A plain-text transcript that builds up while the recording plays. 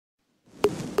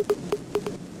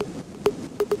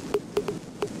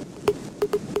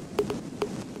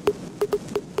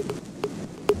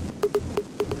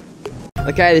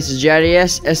Okay, this is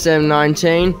JDS,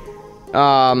 SM19,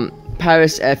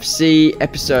 Paris FC,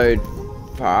 episode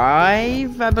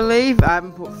 5, I believe. I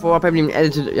haven't put 4 up, I haven't even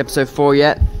edited episode 4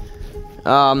 yet.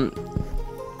 I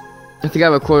think I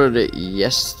recorded it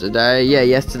yesterday. Yeah,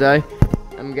 yesterday.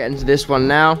 I'm getting to this one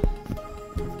now.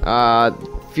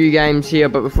 Few games here,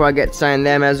 but before I get to saying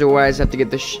them, as always, I have to give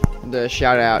the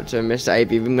shout out to Mr.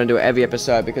 ep5. I'm going to do it every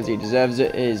episode because he deserves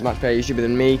it. He is much better YouTuber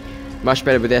than me, much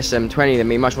better with SM20 than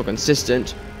me, much more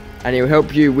consistent, and he'll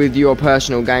help you with your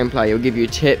personal gameplay. He'll give you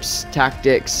tips,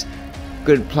 tactics,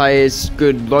 good players,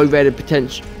 good low-rated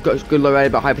potential, good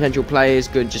low-rated but high potential players,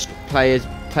 good just players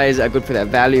that are good for their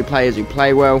value, players who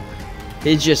play well.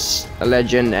 He's just a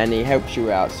legend, and he helps you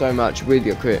out so much with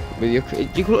your career. Do you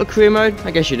call it a career mode?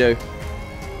 I guess you do.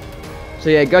 So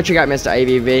yeah, go check out Mr.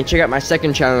 ep5. Check out my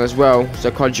second channel as well,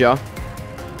 Zokodja,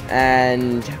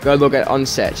 and go look at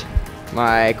Onset,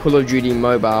 my Call of Duty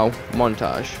mobile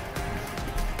montage.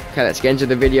 Okay, let's get into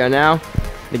the video now.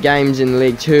 The games in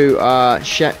League 2 are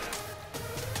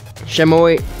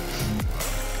Chamois.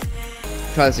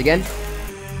 Try this again.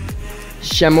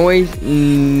 Chamois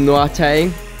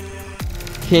Noite.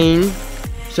 King.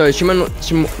 So Chamois.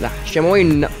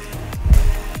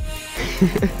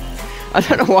 I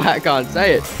don't know why I can't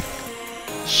say it.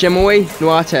 Chamois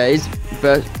Noites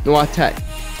versus Noite.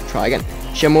 Try again.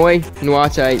 Chamois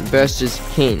Noite versus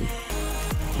King.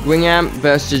 Guingamp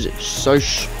versus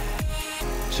Social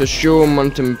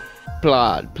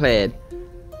Montemplard.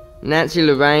 Nancy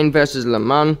Lorraine versus Le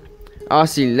Mans.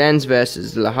 RC Lens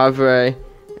versus Le Havre.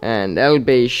 And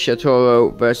LB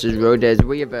Chatoro versus Rodez.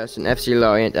 We are versus FC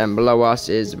Lorient, and below us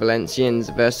is Valencians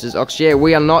versus Auxerre.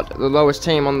 We are not the lowest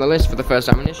team on the list for the first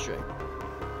time in history.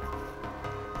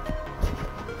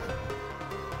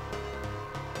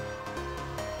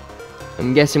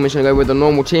 I'm guessing we're just going to go with the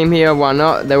normal team here. Why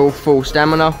not? They're all full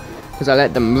stamina because I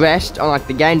let them rest. Unlike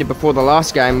the game did before the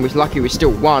last game, we're lucky we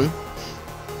still won.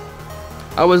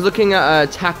 I was looking at a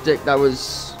tactic that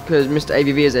was, because Mr.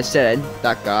 ep5, as I said,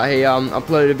 that guy, he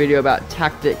uploaded a video about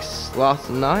tactics last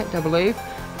night, I believe,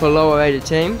 for lower rated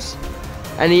teams.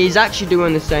 And he's actually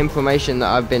doing the same formation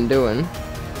that I've been doing,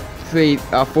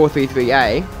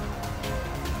 4-3-3-A.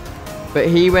 But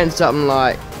he went something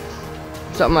like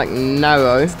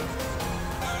narrow.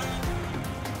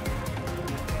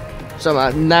 Something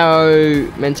like narrow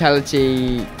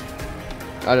mentality.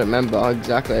 I don't remember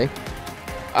exactly.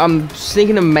 I'm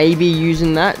thinking of maybe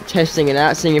using that, testing it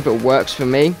out, seeing if it works for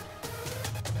me.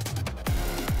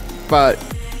 But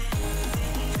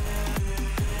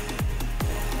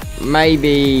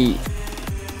maybe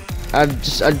I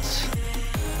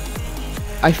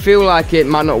feel like it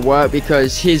might not work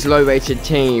because his low-rated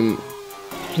team,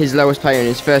 his lowest player in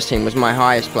his first team was my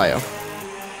highest player.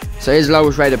 So his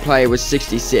lowest rated player was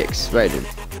 66 rated.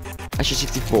 Actually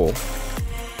 64. I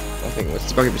think it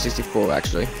was probably 64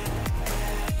 actually.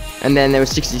 And then there were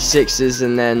 66s,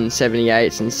 and then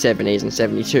 78s, and 70s, and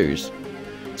 72s.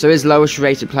 So his lowest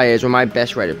rated players were my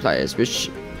best rated players,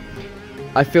 which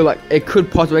I feel like it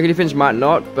could possibly make a difference, might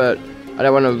not, but I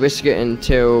don't want to risk it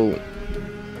until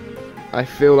I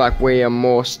feel like we are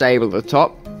more stable at the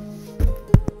top.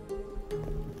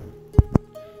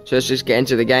 So let's just get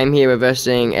into the game here. We're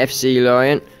versing FC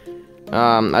Lorient.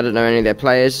 I don't know any of their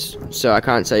players, so I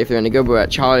can't say if they're any good. We're at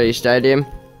Charlie Stadium.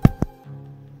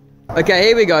 Okay,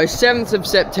 here we go. 7th of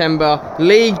September,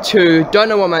 League 2. Don't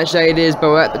know what match day it is, but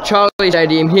we're at the Charlie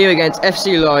Stadium here against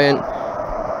FC Lorient.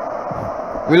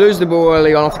 We lose the ball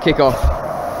early on off the kickoff.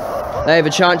 They have a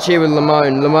chance here with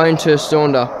Lamone to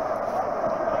Saunder.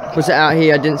 Puts it out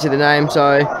here. I didn't see the name,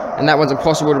 so, and that one's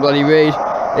impossible to bloody read.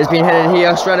 It's been headed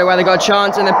here straight away. They got a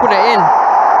chance and they put it in.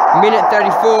 Minute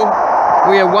 34.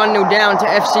 We are 1-0 down to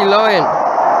FC Lorient.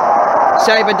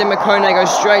 Saber de Macone goes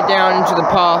straight down into the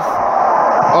path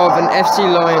of an FC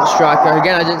Lorient striker.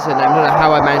 Again, I didn't see the name. I don't know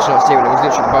how I managed to not see it. It was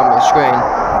literally at the bottom of the screen.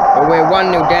 But we're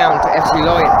 1-0 down to FC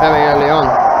Lorient very early on.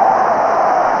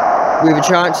 We have a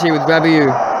chance here with Rabiu,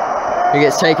 who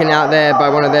gets taken out there by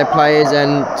one of their players,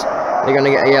 and they're going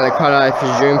to get a yellow card, I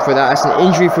presume, for that. That's an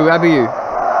injury for Rabiu.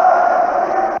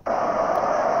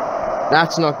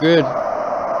 That's not good.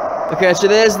 Okay, so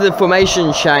there's the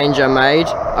formation change I made.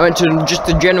 I went to just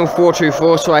the general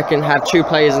 4-2-4 so I can have 2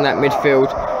 players in that midfield,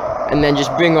 and then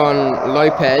just bring on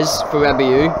Lopez for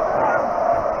Rabiu.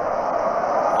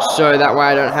 So that way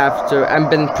I don't have to,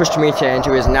 and then push Timite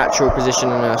into his natural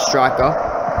position in a striker.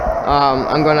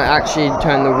 I'm going to actually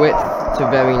turn the width to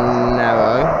very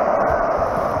narrow,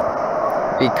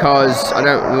 because I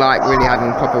don't like really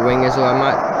having proper wingers, or I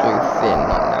might do thin,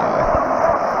 not narrow.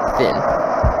 Thin.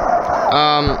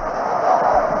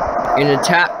 In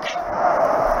attack,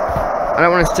 I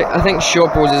don't want to stick. I think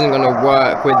short balls isn't going to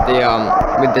work with the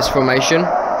with this formation,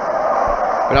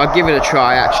 but I'll give it a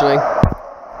try actually.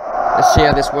 Let's see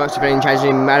how this works. If anything changes,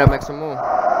 matter, make some more.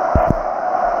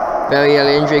 Very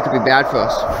early injury could be bad for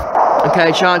us.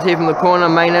 Okay, chance here from the corner.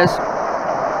 Maynes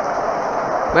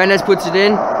puts it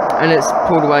in, and it's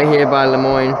pulled away here by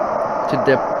Lemoyne to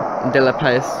De La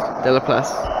Place.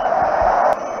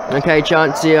 Okay,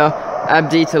 chance here.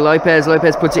 Abdi to Lopez.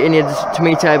 Lopez puts it in here to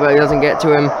Timite, but he doesn't get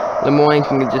to him. Lemoyne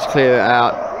can just clear it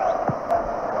out.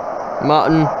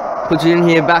 Martin puts it in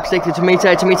here, backstick to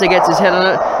Timite. Timite gets his head on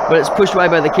it, but it's pushed away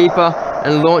by the keeper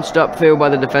and launched upfield by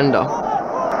the defender.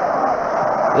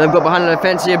 They've got behind the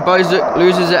defence here. Bozak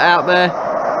loses it out there.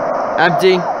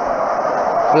 Abdi,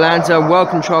 Balanta, well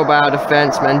controlled by our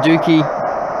defence. Manduki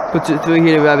puts it through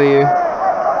here to Rabiu.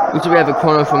 Looks like we have a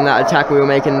corner from that attack we were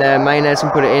making there. Maynes can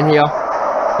put it in here.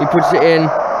 He puts it in,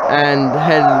 and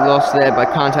head lost there by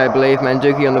Kante, I believe.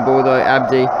 Manduki on the ball though.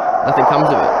 Abdi, nothing comes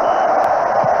of it.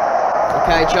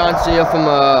 Okay, chance here from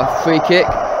a free kick.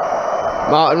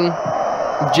 Martin,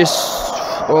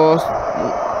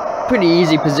 pretty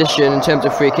easy position in terms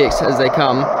of free kicks as they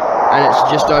come, and it's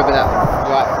just over that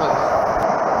right post.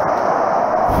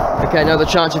 Okay, another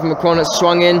chance here from a corner. It's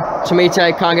swung in.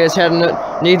 Timite can't get his head on it.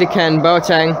 Neither can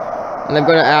Boateng, and they've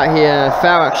got it out here. A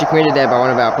foul actually committed there by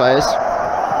one of our players.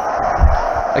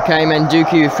 Okay,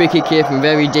 Manduki, free kick here from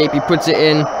very deep. He puts it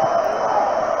in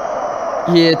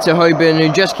here to Hoban, who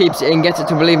just keeps it in, gets it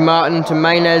to believe Martin, to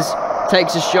Maynes,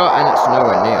 takes a shot, and it's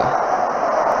nowhere near.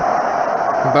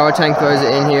 Boateng throws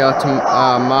it in here to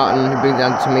Martin, who brings it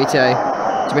down to Timite.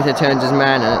 Timite turns his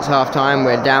man, and it's half time.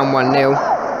 We're down 1-0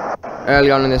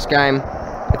 early on in this game.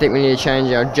 I think we need to change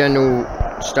our general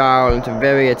style into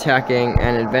very attacking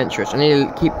and adventurous. I need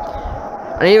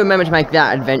to remember to make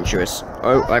that adventurous.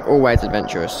 Oh, like always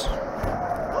adventurous. So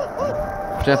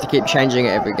I have to keep changing it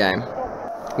every game.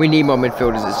 We need more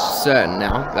midfielders, it's certain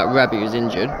now that Rabiu is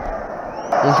injured.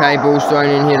 Okay, ball's thrown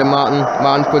in here to Martin.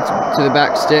 Martin puts it to the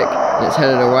back stick, and it's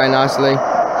headed away nicely.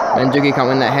 Manduki can't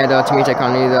win that header, Timite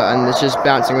can't either, and it's just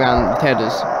bouncing around with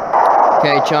headers.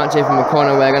 Okay, chance here from the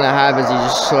corner we're going to have as he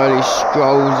just slowly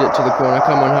strolls it to the corner.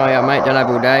 Come on, hurry up, mate, don't have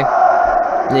all day.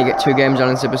 You need to get 2 games on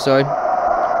this episode.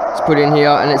 It's put in here,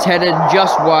 and it's headed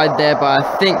just wide there by, I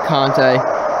think, Kante.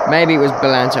 Maybe it was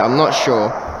Balanta, I'm not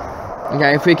sure.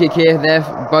 Okay, free kick here, there,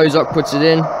 Bozak puts it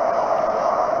in.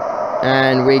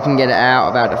 And we can get it out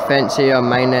of our defence here.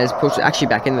 Maynes puts it actually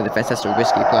back in the defence, that's a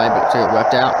risky play, but it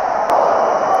worked out.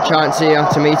 Chance here,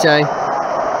 Timite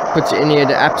puts it in here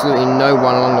to absolutely no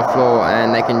one along the floor,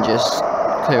 and they can just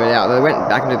clear it out. They went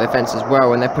back into the defence as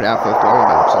well, and they put it out for a throw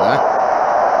by the looks of that.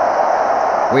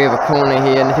 We have a corner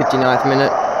here in the 59th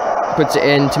minute. Puts it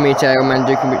in, Timite or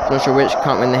Manduki, not sure which,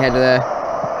 can't win the header there.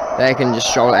 They can just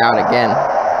stroll it out again.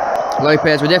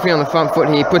 Lopez, we're definitely on the front foot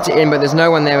here. He puts it in, but there's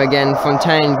no one there again.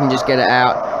 Fontaine can just get it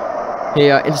out.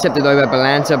 Here, intercepted over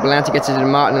Balanta. Balanta gets it to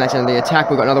Martin, and that's the attack.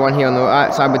 We've got another one here on the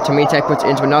right side with Timite, puts it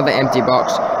into another empty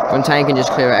box. Fontaine can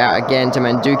just clear it out again to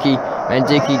Manduki.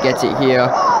 Manduki gets it here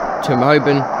to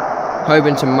Hoban.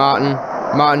 Hoban to Martin.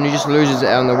 Martin, who just loses it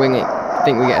on the wing. I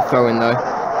think we get a throw in though.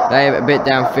 They have it a bit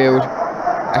downfield.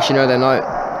 Actually, no, they're not.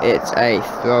 It's a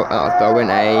throw in,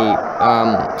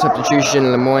 a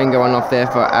substitution. Lemoyne going off there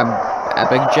for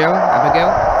Abigail.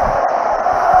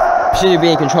 Should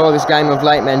be in control of this game of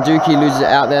late. Manduki loses it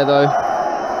out there though.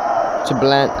 To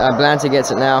Balanta gets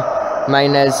it now.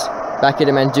 Maynes back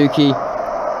into Manduki.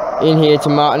 In here to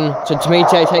Martin. So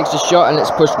Timite takes the shot, and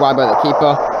it's pushed wide by the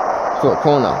keeper for a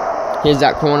corner. Here's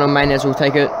that corner. Maynes will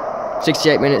take it.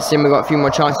 68 minutes in. We've got a few more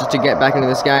chances to get back into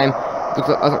this game.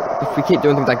 If we keep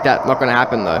doing things like that, not going to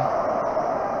happen though.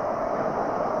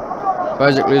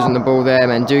 Bozak losing the ball there.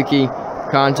 Manduki,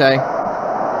 Kante.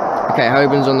 Okay,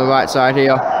 Hoban's on the right side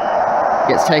here.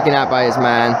 Gets taken out by his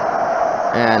man.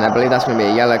 And I believe that's going to be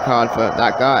a yellow card for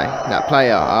that guy, that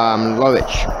player,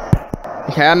 Lowich.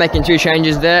 Okay, I'm making 2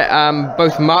 changes there.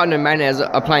 Both Martin and Maynes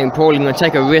are playing poorly. I'm going to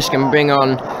take a risk and bring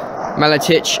on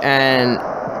Malatic and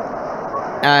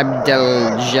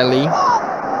Abdeljeli.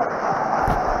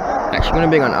 Actually, I'm going to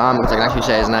bring on Arm because I can actually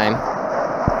say his name.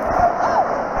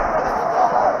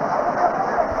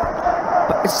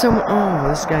 But it's so... Oh,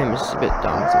 this game is a bit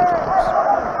dumb sometimes.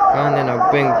 And then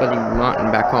I'll bring bloody Martin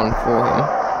back on for him.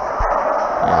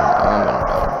 And Arm and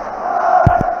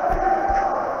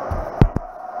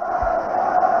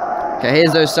okay,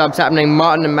 here's those subs happening.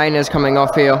 Martin and Maynes coming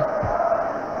off here.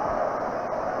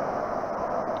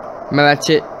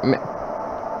 Malatic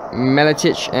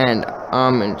and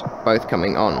Armand both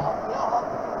coming on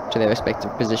to their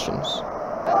respective positions.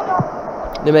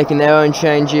 They're making their own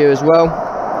change here as well.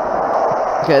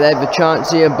 Okay, they have a chance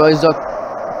here. Bozak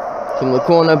from the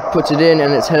corner, puts it in,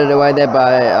 and it's headed away there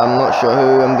by, I'm not sure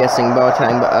who, I'm guessing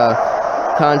Boateng, but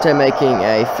Kante making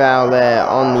a foul there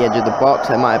on the edge of the box.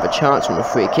 They might have a chance from a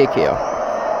free kick here.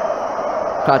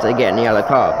 Kante getting a yellow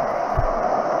card.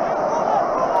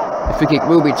 The free kick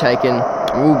will be taken,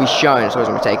 will be shown, so it's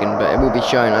not taken, but it will be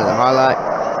shown as a highlight.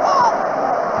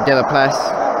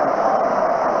 Delaplace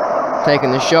taking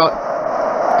the shot,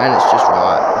 and it's just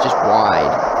right, just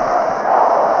wide.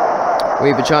 We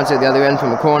have a chance at the other end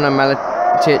from the corner.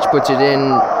 Maletic puts it in,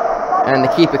 and the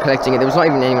keeper collecting it. There was not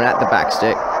even anyone at the back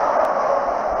stick.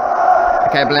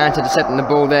 Okay, Blanc intercepting the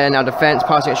ball there. Now defense,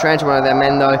 passing it straight to one of their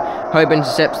men though. Hope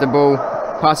intercepts the ball,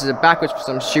 passes it backwards for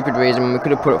some stupid reason. We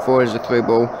could have put it forward as a through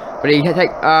ball, but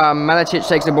Maletic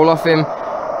takes the ball off him,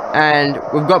 and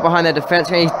we've got behind their defense.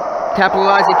 Can he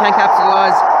capitalise? He can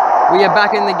capitalise. We are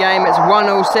back in the game. It's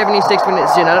 1-0, 76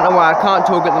 minutes in. I don't know why I can't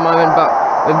talk at the moment, but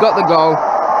we've got the goal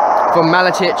from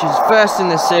Maletic, who's first in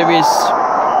the series,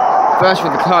 first for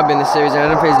the club in the series, and I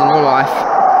don't think he's in real life.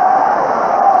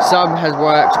 Sub has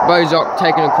worked. Bozok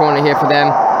taking a corner here for them.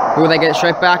 Will they get it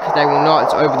straight back? They will not.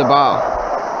 It's over the bar.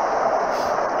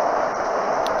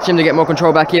 Seem to get more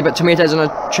control back here, but Timite's on a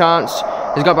chance.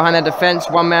 He's got behind their defence.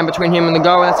 One man between him and the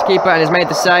goal, and that's the keeper, and he's made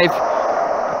the save.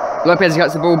 Lopez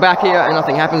gets the ball back here, and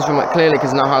nothing happens from it clearly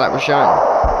because no highlight was shown.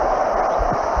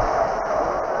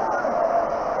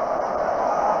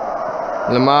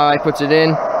 Lamare puts it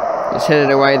in. It's headed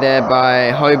away there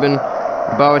by Hoban.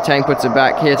 Boateng puts it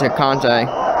back here to Kante.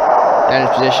 Down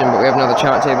his position, but we have another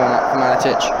chance here from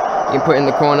Maletic. He can put it in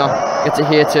the corner. Gets it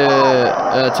here to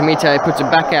Timite. Puts it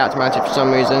back out to Maletic for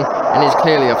some reason. And he's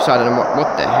clearly offside. And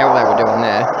what the hell they were doing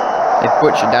there. They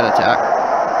butchered that attack.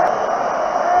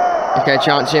 Okay,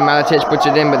 chance here. Maletic puts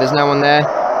it in, but there's no one there.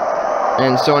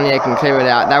 And Saunier can clear it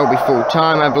out. That will be full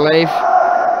time, I believe.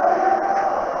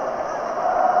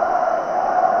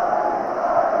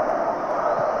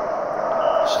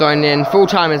 Thrown in. Full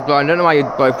time is blown. Don't know why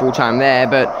you'd blow full time there,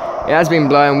 but it has been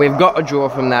blown. We've got a draw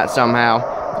from that somehow.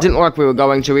 Didn't look like we were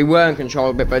going to. We were in control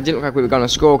of it, but it didn't look like we were going to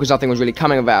score because nothing was really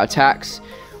coming of our attacks.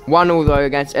 1-0 though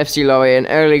against FC Lorient.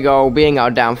 Early goal being our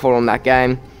downfall on that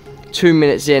game. 2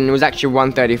 minutes in, it was actually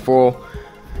 1:34.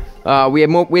 We had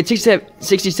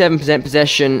 67%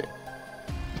 possession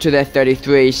to their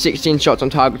 33. 16 shots on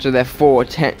target to their 4.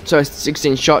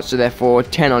 16 shots to their 4.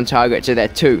 10 on target to their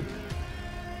 2.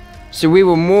 So we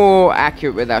were more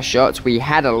accurate with our shots. We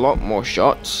had a lot more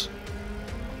shots.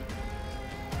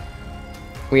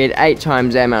 We had 8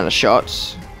 times their amount of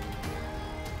shots.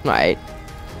 Not 8.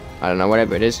 I don't know,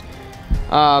 whatever it is.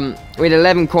 We had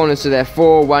 11 corners to their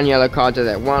 4. 1 yellow card to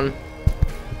their 1.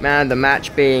 Man of the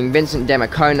match being Vincent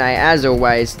Demacone, as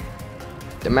always.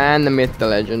 The man, the myth, the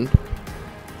legend.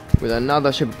 With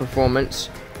another super performance.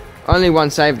 Only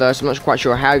 1 save though, so I'm not quite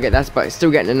sure how you get that, but still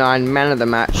getting a 9. Man of the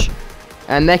match.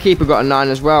 And their keeper got a 9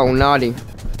 as well, Nardi.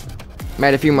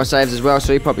 Made a few more saves as well,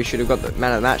 so he probably should have got the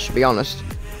man of the match, to be honest.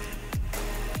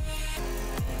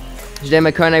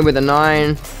 Demacone with a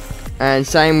 9. And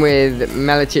same with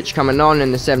Maletic coming on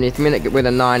in the 70th minute with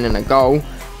a 9 and a goal.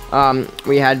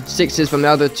 We had 6s from the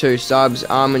other 2 subs,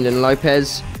 Armand and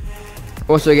Lopez.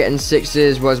 Also getting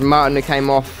 6s was Martin, who came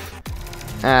off,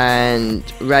 and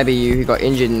Rabiu, who got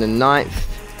injured in the 9th.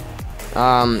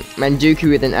 Manduki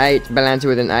with an 8, Balanta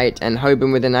with an 8, and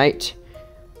Hoban with an 8.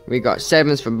 We got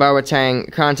 7s for Boateng,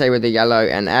 Kante with a yellow,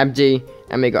 and Abdi,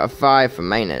 and we got a 5 for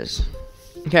Maynez.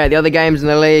 Okay, the other games in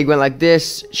the league went like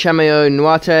this. Chameo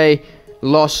Nuate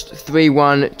lost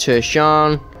 3-1 to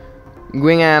Shan.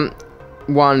 Guingamp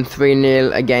won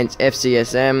 3-0 against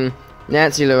FCSM.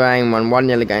 Nancy Lorraine won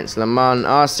 1-0 against Le Mans.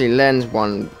 RC Lens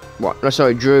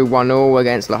drew 1-0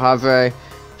 against Le Havre.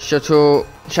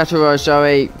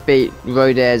 Châteauroux beat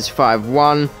Rodez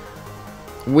 5-1.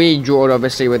 We drawed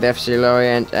obviously with FC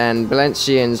Lorient, and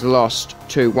Valencians lost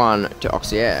 2-1 to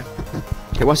Auxerre.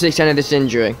 Okay, what's the extent of this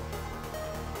injury?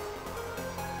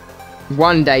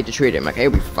 1 day to treat him. Okay,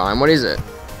 he'll be fine. What is it?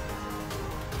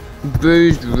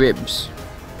 Bruised ribs.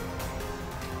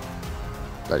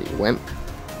 Bloody wimp.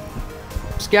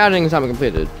 Scouting time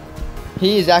completed.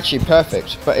 He is actually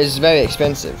perfect, but is very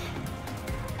expensive.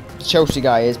 The Chelsea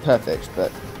guy is perfect,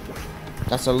 but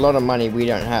that's a lot of money we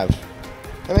don't have.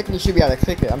 I reckon you should be able to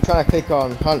click it. I'm trying to click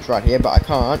on Hunt right here, but I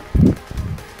can't.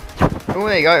 Oh,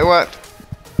 there you go, it worked.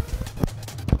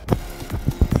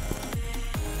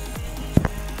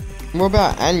 What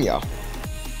about Anya?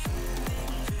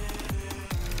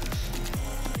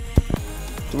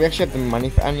 Do we actually have the money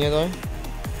for Anya though?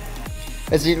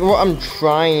 Is it what I'm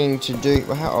trying to do?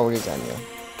 Well, how old is Anya?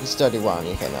 He's 31,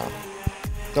 okay now.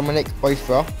 Dominic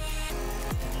Oifra.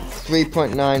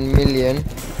 3.9 million.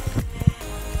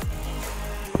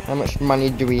 How much money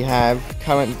do we have?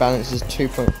 Current balance is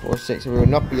 2.46, so we will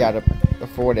not be able to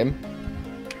afford him.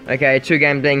 Okay, 2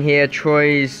 games being here.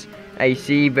 Troy's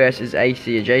AC versus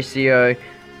AC JCO,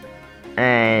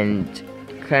 and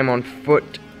Claremont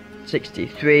Foot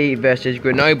 63 versus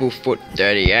Grenoble Foot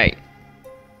 38.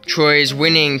 Troy's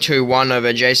winning 2-1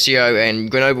 over JCO, and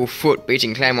Grenoble Foot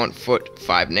beating Claremont Foot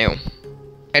 5-0.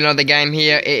 Another game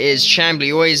here, it is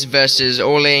Chambly versus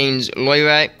Orleans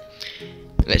Loire.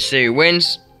 Let's see who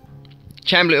wins.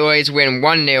 Chambly win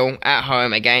 1-0 at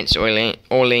home against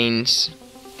Orleans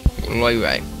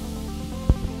Loire.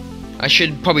 I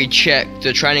should probably check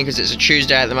the training because it's a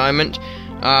Tuesday at the moment.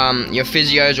 Your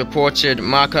physios reported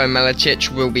Marko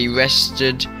Maletic will be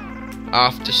rested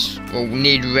will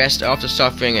need rest after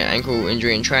suffering an ankle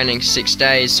injury in training 6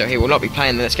 days, so he will not be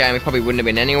playing the next game. He probably wouldn't have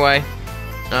been anyway.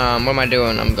 What am I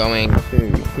doing? I'm going to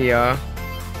here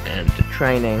and to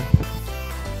training.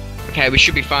 Okay, we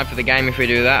should be fine for the game if we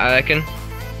do that, I reckon.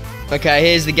 Okay,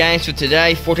 here's the games for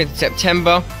today, 14th of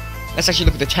September. Let's actually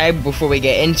look at the table before we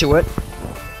get into it.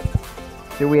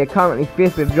 So we are currently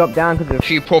 5th. We've dropped down because of a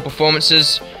few poor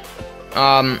performances.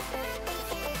 The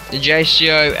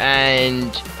JCO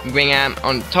and Wingham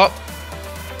on top.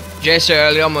 JCO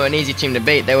early on were an easy team to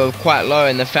beat. They were quite low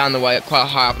and they found their way quite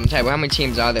high up on the table. How many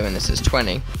teams are there in this? There's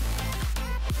 20.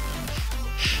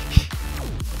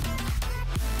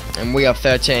 And we are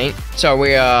 13. So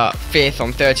we are 5th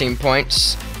on 13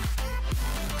 points.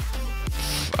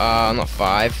 Not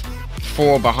 5.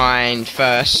 4 behind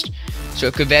first. So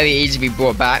it could very easily be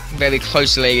brought back. Very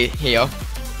closely here.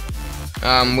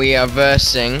 We are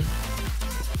versing.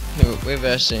 We're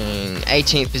versing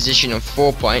 18th position on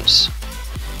 4 points.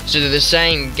 So they're the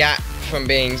same gap from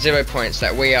being 0 points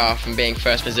that we are from being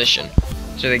first position.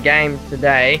 So the game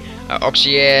today are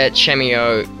Auxerre,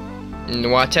 Chemio,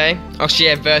 Noite.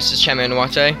 Auxerre versus Chemio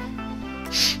Noite.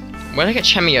 Where did I get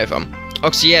Chemio from?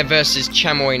 Auxerre versus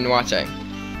Chamois Noite.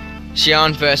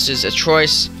 Sion versus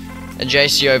Atrois.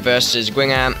 JCO versus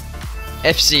Gwingham.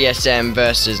 FCSM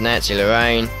versus Nancy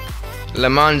Lorraine. Le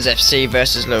Mans FC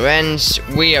versus Lorenz.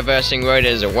 We are versing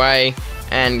Rodez away.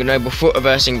 And Grenoble Foot are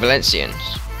versing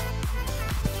Valencians.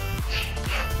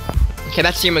 Okay,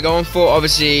 that's the team we're going for.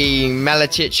 Obviously,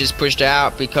 Maletic is pushed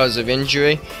out because of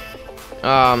injury.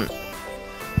 I'm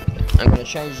going to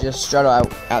change the strata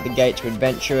out the gate to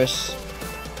adventurous.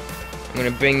 I'm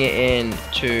going to bring it in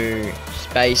to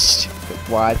spaced,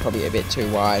 wide, probably a bit too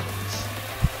wide.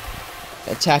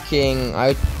 Attacking,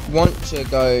 I want to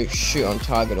go shoot on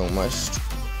target almost.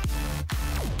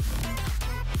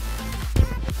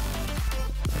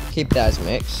 Keep that as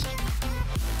mixed.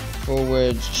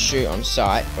 Forward, shoot on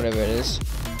sight, whatever it is.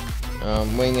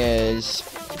 Wingers.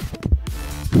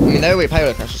 I mean, they already play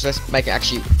with the so let's make it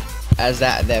actually as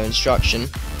that their instruction.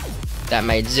 That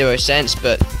made 0 sense,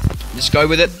 but let's go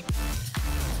with it.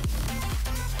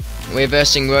 We're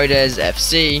versing Rodez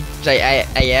FC, say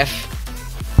AF.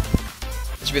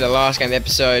 This will be the last game of the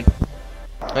episode.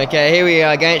 Okay, here we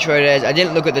are against Rodez. I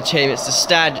didn't look at the team, it's the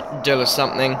Stade de or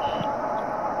something.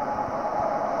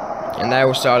 And they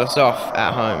will start us off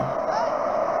at home.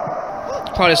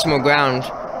 Quite a small ground.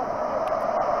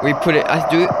 We put it,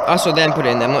 I saw them put it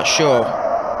in there, I'm not sure.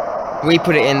 We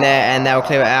put it in there and they'll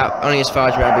clear it out, only as far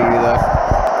as Rabiu though.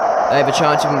 They have a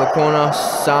chance from the corner.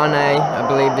 Sane, I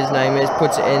believe his name is,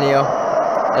 puts it in here.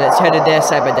 And it's headed there,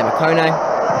 saved by Demacone.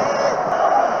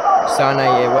 Sane,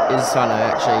 yeah, what is Sane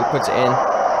actually? He puts it in.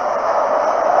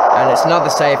 And it's another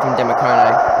save from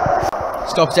Demacone.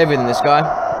 Stops everything, this guy.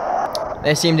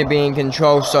 They seem to be in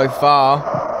control so far.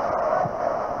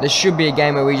 This should be a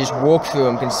game where we just walk through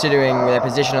them, considering their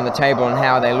position on the table and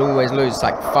how they'll always lose. It's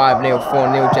like 5-0,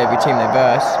 4-0 to every team they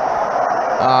verse.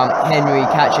 Henry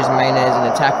catches Mayonnaise in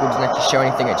the tackle, doesn't actually show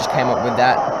anything, it just came up with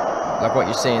that, like what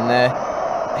you're seeing there.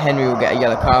 Henry will get a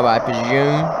yellow card, I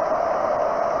presume.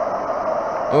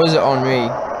 Or is it Henri?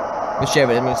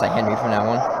 Whichever, I'm going to say Henry from now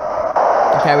on.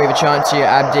 Okay, we have a chance here.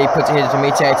 Abdi puts it here to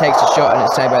Timite, takes a shot, and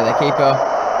it's saved by the keeper.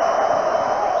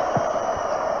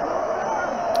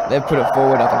 They've put it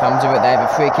forward, nothing comes of it. They have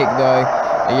a free kick though.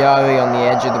 Ayari on the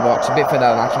edge of the box, a bit further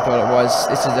than I actually thought it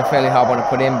was. This is a fairly hard one to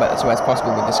put in, but that's always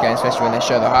possible with this game, especially when they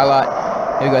show the highlight.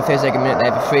 Here we go, 32nd minute, they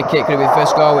have a free kick. Could it be the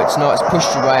first goal? It's not. It's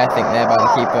pushed away, I think, there by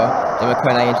the keeper. Then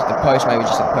McConaughey into the post, maybe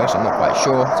just at the post, I'm not quite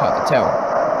sure. It's hard to tell.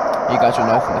 You guys will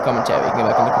know from the commentary. You can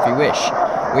go back and look if you wish.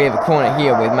 We have a corner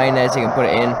here with Mayonnaise, he can put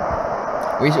it in.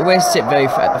 We sit very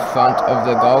at the front of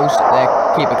the goals. Their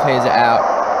keeper clears it out.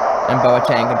 And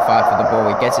Boateng can fight for the ball.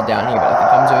 He gets it down here, but nothing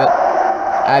comes of it.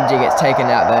 Abdi gets taken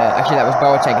out there. Actually, that was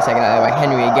Boateng gets taken out there by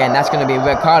Henry again. That's going to be a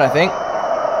red card, I think.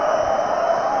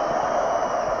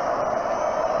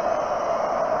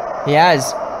 He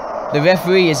has. The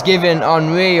referee is given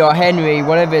Henri or Henry,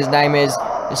 whatever his name is,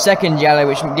 the second yellow,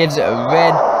 which gives it a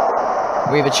red.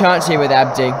 We have a chance here with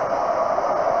Abdi.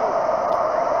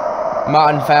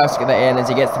 Martin fails to get that in as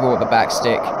he gets the ball at the back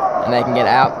stick, and they can get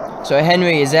out. So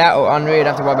Henry is out, or Henri, I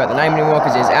don't have to worry about the name anymore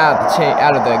because he's out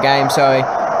of the game. Sorry.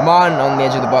 Martin on the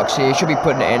edge of the box here, should be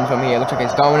putting it in from here. Looks like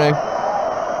he's going to.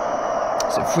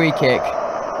 It's a free kick.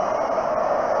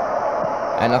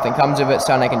 And nothing comes of it,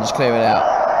 so they can just clear it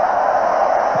out.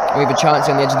 We have a chance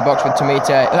on the edge of the box with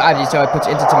Timite. Abdi, sorry, puts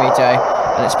it into Timite,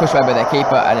 and it's pushed away by their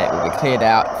keeper, and it will be cleared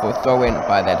out for a throw-in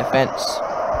by their defence.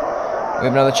 We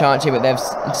have another chance here, but they've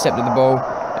intercepted the ball.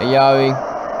 Ayari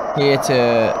here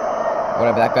to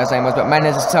whatever that guy's name was, but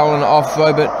Menez has stolen it off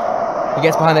Robert. He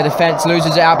gets behind the defence,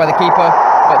 loses it out by the keeper,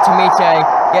 but Timite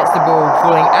gets the ball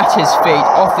falling at his feet,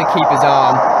 off the keeper's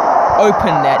arm,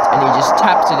 open net, and he just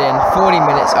taps it in. 40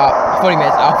 minutes in,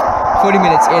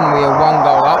 we are 1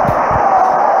 goal up.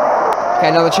 Okay,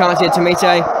 another chance here,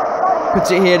 Timite puts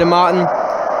it here to Martin.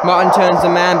 Martin turns the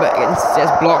man, but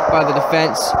it's blocked by the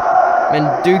defence.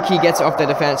 Menduki gets it off the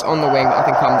defence on the wing, but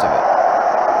nothing comes of it.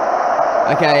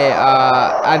 Okay,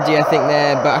 Abdi, I think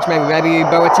there, but actually maybe Rabiu,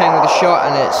 Boateng with a shot,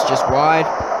 and it's just wide.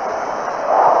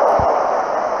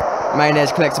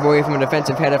 Mayonnaise collects the ball here from a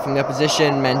defensive header from the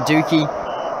opposition. Menduki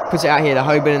puts it out here to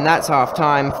Hoban, and that's half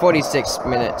time. 46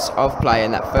 minutes of play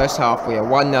in that first half. We are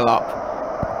 1-0 up.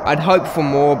 I'd hope for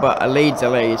more, but a lead's a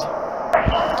lead.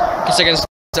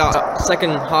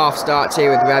 Second half starts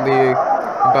here with Rabiu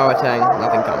and Boateng.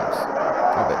 Nothing comes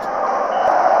of it.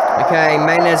 Okay,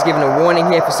 Mayonnaise given a warning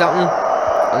here for something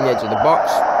on the edge of the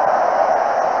box.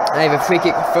 They have a free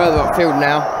kick further upfield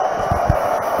now.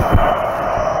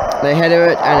 They header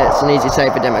it, and it's an easy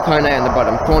save for Demakone in the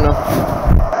bottom corner.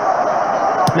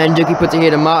 Menduki puts it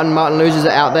here to Martin. Martin loses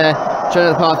it out there.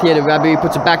 Showing the path here to Rabiu,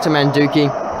 puts it back to Menduki.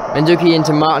 Menduki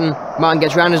into Martin. Martin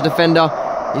gets round his defender.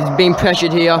 He's being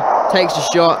pressured here. Takes the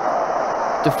shot.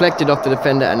 Deflected off the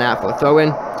defender and out for a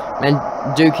throw-in.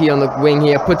 Menduki on the wing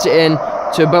here puts it in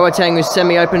to Boateng, who's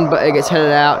semi-open, but it gets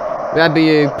headed out.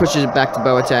 Rabiu pushes it back to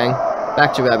Boateng.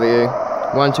 Back to Rabiu.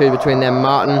 1-2 between them.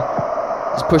 Martin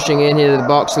is pushing in here to the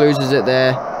box, loses it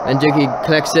there. Menduki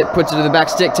collects it, puts it to the back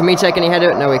stick. Timite, can he header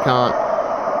it? No, he can't.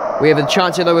 We have a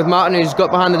chance here though with Martin, who's got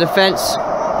behind the defence.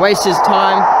 Wastes his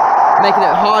time, making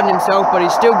it hard on himself, but he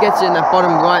still gets it in that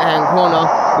bottom right-hand corner.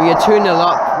 We are 2-0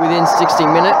 up within 60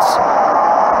 minutes.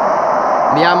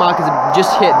 The outmarkers have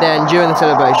just hit there and during the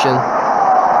celebration.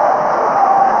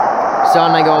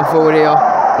 Sane going forward here.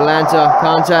 Belanta,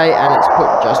 Kante, and it's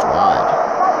put just wide.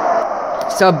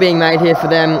 Sub being made here for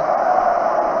them.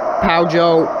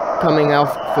 Paujol coming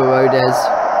off for Rodez.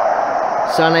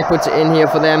 Sane puts it in here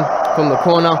for them from the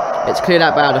corner. It's cleared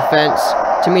out by our defence.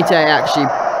 Timite actually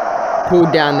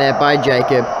pulled down there by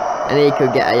Jacob, and he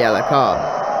could get a yellow card.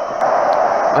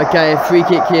 Okay, a free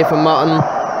kick here for Martin.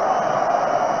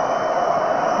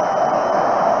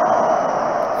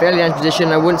 Fairly dangerous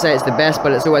position. I wouldn't say it's the best,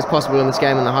 but it's always possible in this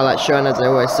game, and the highlights shown, as I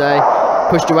always say.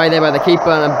 Pushed away there by the keeper,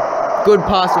 and a good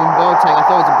pass from Boateng. I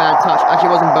thought it was a bad touch.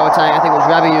 Actually, it wasn't Boateng. I think it was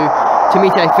Rabiu.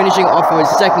 Timite finishing off for his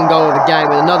second goal of the game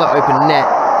with another open net.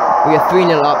 We are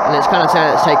 3-0 up, and it's kind of sad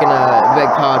it's taken a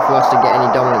red card for us to get any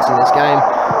dominance in this game.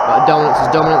 But dominance is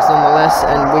dominance nonetheless,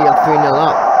 and we are 3-0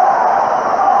 up.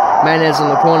 Mayonnaise on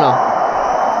the corner.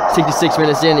 66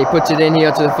 minutes in, he puts it in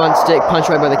here to the front stick, punched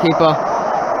away by the keeper.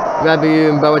 Rabiu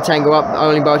and Boateng go up.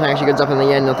 Only Boateng actually goes up in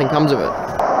the end, nothing comes of it.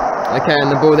 Okay, and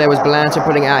the ball there was Belanta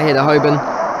putting it out here to Hoban.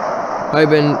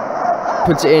 Hoban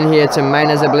puts it in here to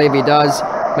Mayonnaise, I believe he does.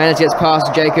 Mayonnaise gets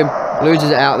past Jacob, loses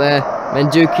it out there.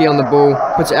 Menduki on the ball,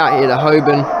 puts it out here to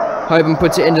Hoban. Hoban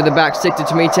puts it into the back stick to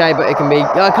Timite, but it can be...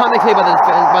 can't be cleared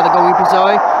by the goalkeeper,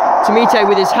 sorry. Timite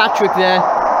with his hat-trick there.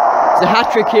 It's a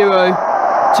hat-trick hero,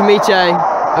 Timite.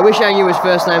 I wish I knew his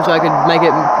first name so I could make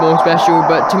it more special,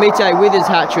 but Timite with his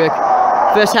hat-trick.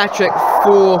 First hat-trick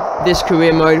for this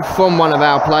career mode from one of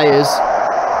our players.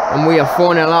 And we are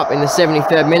 4-0 up in the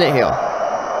 73rd minute here.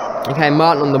 Okay,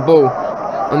 Martin on the ball,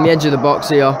 on the edge of the box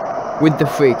here, with the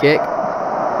free kick.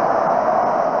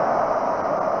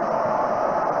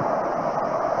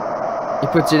 He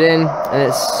puts it in, and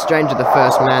it's strange with the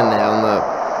first man there on the...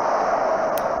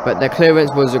 But the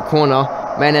clearance was a corner.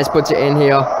 Mayonnaise puts it in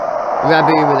here.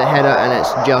 Rabiu with a header, and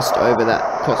it's just over that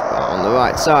crossbar on the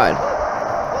right side.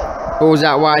 Ball's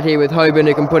out wide here with Hoban,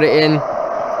 who can put it in.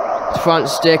 Front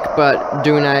stick, but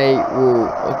Dune will...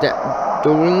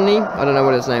 Dulny? I don't know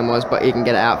what his name was, but he can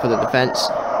get it out for the defence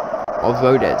of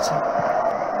Rodez.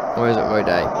 Or is it Rode?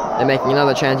 They're making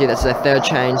another change here. That's their third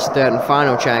and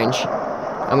final change.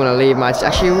 I'm going to leave my...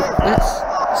 Actually, let's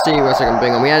see what else I can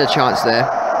bring on. We had a chance there.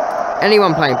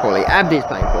 Anyone playing poorly? Abdi's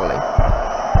playing poorly.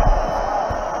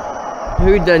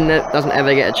 Who doesn't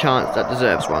ever get a chance that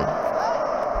deserves one?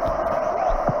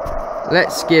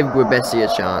 Let's give Guibesi a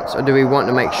chance. Or do we want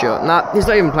to make sure? Nah, he's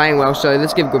not even playing well, so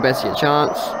let's give Guibesi a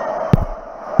chance.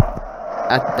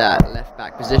 At that left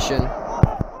back position.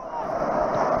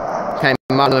 Okay,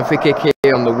 Martin on a free kick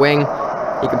here on the wing.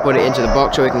 He can put it into the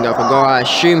box or he can go for goal. I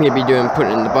assume he'd be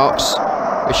putting it in the box,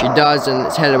 which he does, and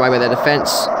it's headed away by their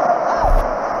defence.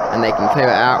 And they can clear it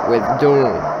out with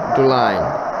Darlene.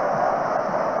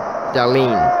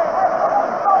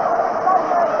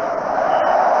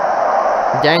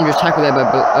 Dangerous tackle there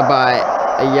by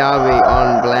Ayari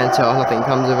on Balanta. Nothing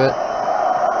comes of it.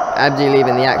 Abdi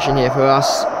leaving the action here for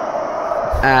us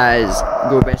as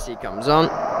Guibesi comes on.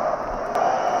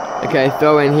 Okay,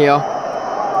 throw in here.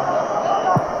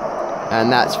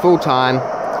 And that's full time.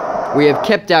 We have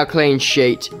kept our clean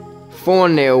sheet.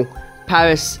 4-0.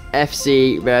 Paris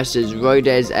FC versus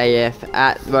Rodez AF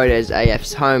at Rodez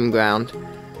AF's home ground.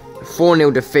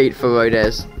 4-0 defeat for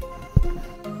Rodez.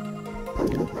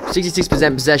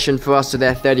 66% possession for us to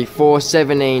their 34,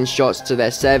 17 shots to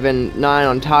their 7, 9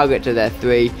 on target to their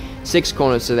 3, 6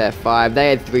 corners to their 5. They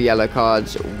had 3 yellow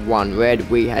cards, 1 red.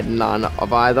 We had none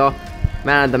of either.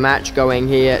 Man of the match going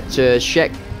here to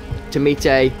Cheick,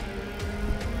 Timite.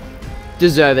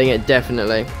 Deserving it,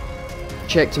 definitely.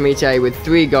 Cheick Timite with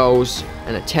 3 goals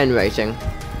and a 10 rating.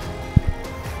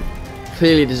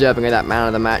 Clearly deserving of that man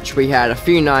of the match. We had a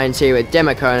few 9s here with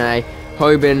Demacone,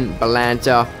 Hoban,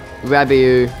 Balanta,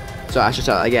 Rabiu. So I should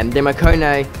start that again.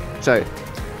 Demacone. So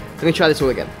let me try this all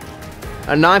again.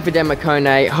 A 9 for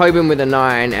Demacone, Hoban with a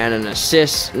 9 and an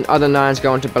assist. And other 9s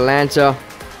going to Balanta,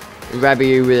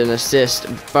 Rabiu with an assist.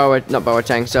 Not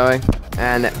Boateng, sorry.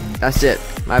 And that's it.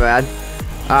 My bad.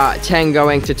 10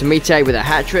 going to Timite with a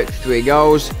hat-trick, 3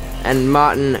 goals. And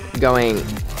Martin getting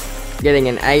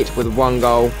an 8 with 1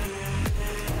 goal.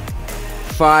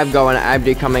 5 going to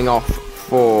Abdi coming off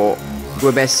for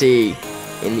Guibesi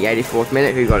in the 84th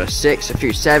minute, who got a 6, a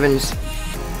few 7s.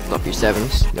 Not a few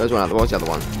 7s. There was one other. What was the other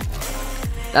one?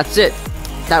 That's it.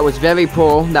 That was very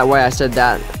poor. That way I said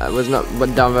that was not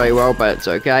done very well, but it's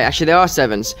okay. Actually, there are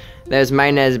 7s. There's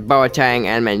Maynes, Boateng,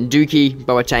 and Menduki.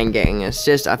 Boateng getting an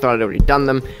assist. I thought I'd already done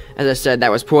them. As I said,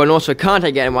 that was poor. And also,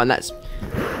 Kante getting one.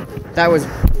 That was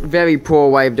very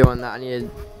poor way of doing that. I need to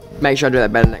make sure I do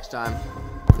that better next time.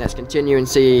 Let's continue and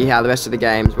see how the rest of the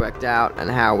games worked out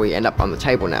and how we end up on the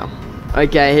table now.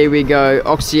 Okay, here we go.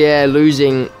 Auxerre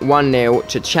losing 1-0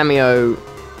 to Chamio.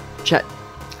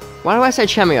 Why do I say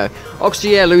Chamio?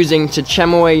 Auxerre losing to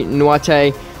Chamois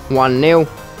Noite 1-0.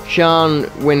 Sean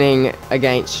winning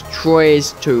against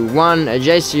Troyes 2-1.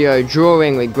 Ajaccio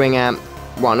drawing with Guingamp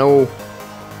 1-1.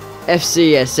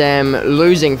 FCSM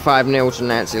losing 5-0 to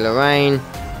Nancy Lorraine.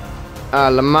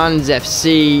 Le Mans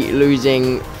FC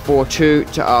losing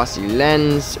 4-2 to RC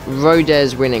Lens.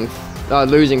 Rodez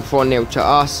losing 4-0 to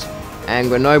us. And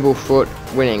Grenoble Foot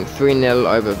winning 3-0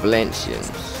 over Valencians.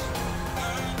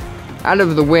 Out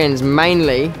of the wins,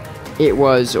 mainly, it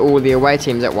was all the away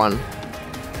teams that won.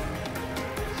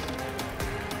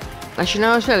 Actually,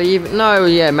 no, it was fairly even. No,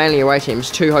 yeah, mainly away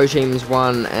teams. 2 home teams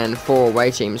won and 4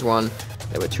 away teams won.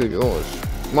 There were 2 draws.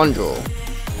 1 draw.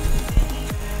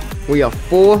 We are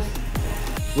 4th.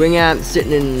 Guingamp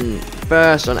sitting in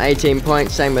 1st on 18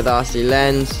 points. Same with RC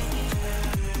Lens.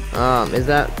 Is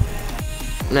that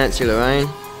Nancy Lorraine?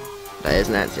 That is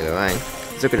Nancy Lorraine.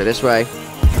 Let's look at it this way.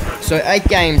 So 8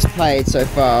 games played so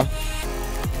far.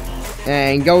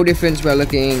 And goal difference, we're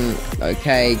looking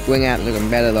okay. Guingamp looking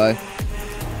better though.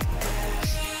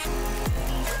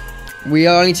 We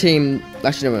are only team.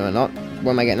 Actually, no, we're not.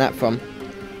 Where am I getting that from?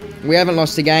 We haven't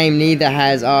lost a game. Neither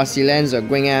has RC Lens or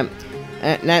Guingamp.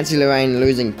 Nancy Lorraine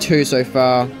losing 2 so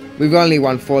far. We've only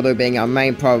won 4 though, being our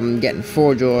main problem. Getting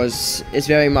 4 draws. It's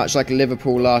very much like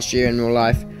Liverpool last year in real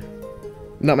life.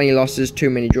 Not many losses, too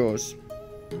many draws.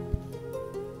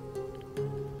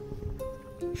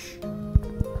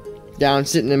 Down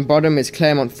sitting in bottom is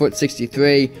Clermont Foot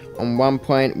 63 on 1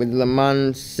 point, with Le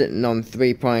Mans sitting on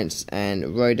 3 points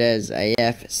and Rodez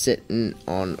AF sitting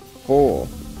on 4.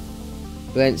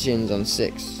 Valencians on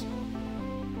 6.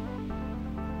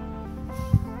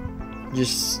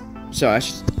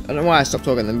 I don't know why I stopped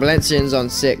talking then. Valencians on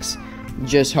 6,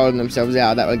 just holding themselves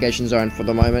out of that relegation zone for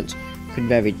the moment. Could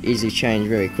very easily change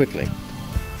very quickly.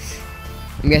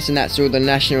 I'm guessing that's all the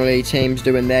National League teams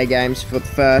doing their games for the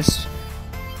first.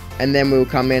 And then we'll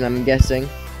come in, I'm guessing.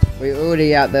 We're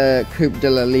already at the Coupe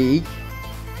de la Ligue.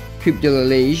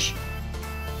 The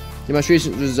most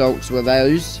recent results were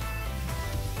those.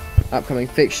 Upcoming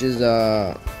fixtures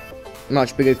are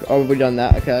much bigger. Oh, we've done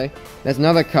that, okay. There's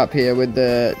another cup here with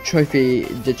the Trophy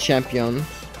de Champions,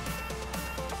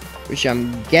 which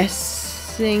I'm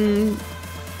guessing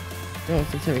Oh,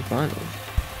 it's the semi-finals.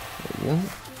 What?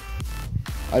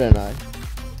 I don't know.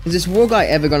 Is this war guy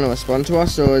ever going to respond to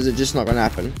us, or is it just not going to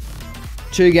happen?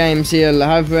 2 games here, Le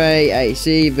Havre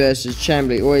AC versus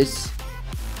Chambly Oise,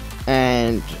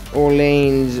 and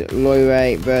Orleans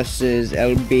Loire versus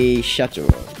LB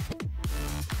Châteauroux.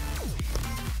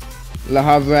 Le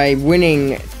Havre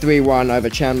winning 3-1 over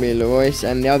Chambly Oise,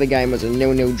 and the other game was a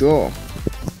 0-0 draw.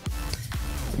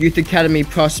 Youth Academy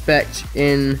prospect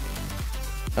in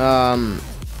Yon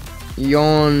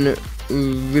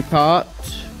Ripart.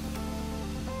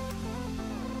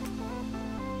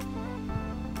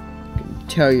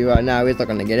 Tell you right now, he's not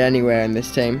going to get anywhere in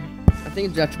this team. I think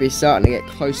it's have to be starting to get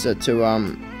closer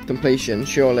to completion,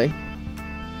 surely.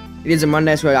 It is a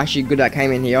Monday, so actually good that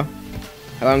came in here.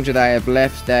 How long do they have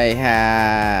left? They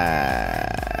have...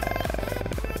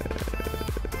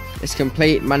 It's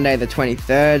complete Monday the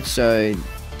 23rd, so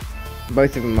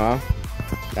both of them are.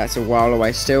 That's a while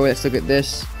away still. Let's look at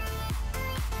this.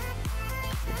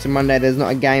 It's a Monday, there's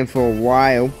not a game for a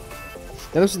while.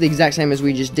 That looks the exact same as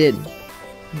we just did.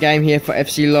 Game here for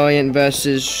FC Lorient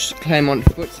versus Clermont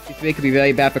Foot. 63 could be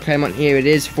very bad for Clermont. Here it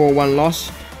is, 4-1 loss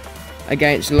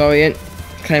against Lorient.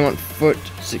 Clermont Foot,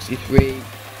 63,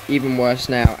 even worse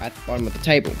now at the bottom of the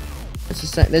table. They're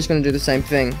just going to do the same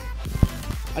thing.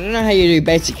 I don't know how you do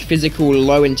basic physical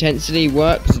low intensity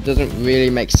work, because it doesn't really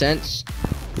make sense.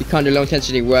 You can't do low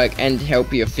intensity work and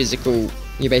help your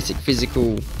basic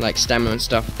physical like stamina and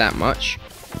stuff that much.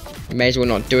 You may as well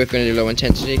not do it if you're going to do low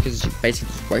intensity, because you're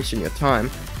basically just wasting your time.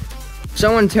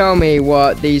 Someone tell me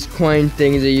what these coin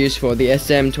things are used for, the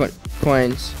SM20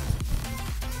 coins.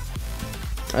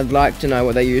 I'd like to know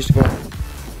what they're used for.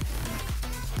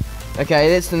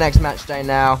 Okay, it's the next match day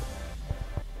now.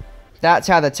 That's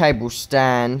how the table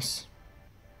stands.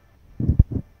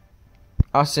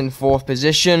 Us in 4th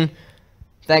position.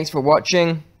 Thanks for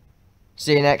watching.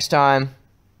 See you next time.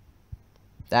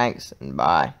 Thanks and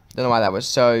bye. Don't know why that was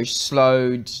so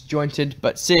slow, disjointed,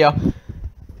 but see ya.